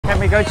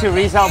we go to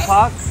Rizal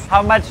Park?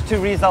 How much to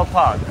Rizal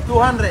Park?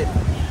 200.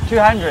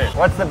 200.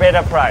 What's the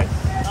better price?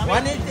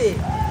 180.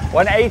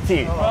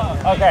 180.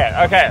 Okay,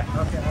 okay.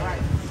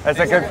 That's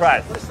a good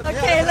price.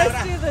 Okay,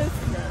 let's do this.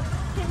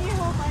 Can you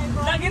hold my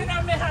ball?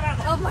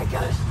 Oh my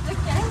gosh.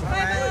 Okay.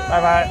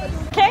 Bye-bye.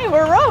 Okay,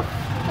 we're off.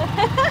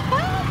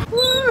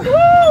 Woo!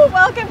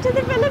 Welcome to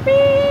the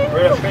Philippines.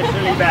 We're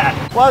officially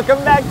back.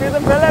 Welcome back to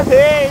the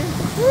Philippines.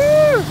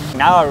 Woo!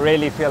 Now I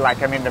really feel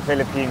like I'm in the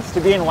Philippines. To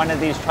be in one of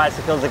these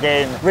tricycles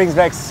again brings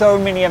back so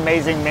many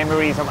amazing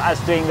memories of us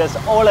doing this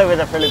all over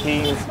the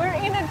Philippines. We're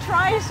in a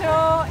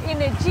tri-show,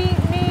 in a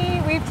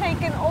jeepney. We've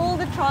taken all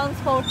the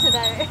transport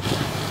today.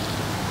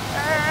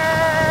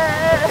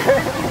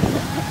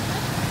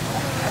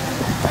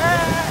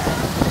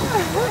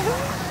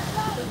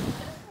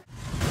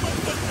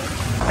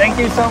 Thank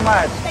you so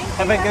much.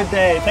 Have a good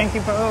day. Thank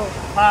you for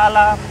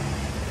paalam.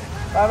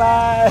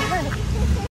 Bye-bye.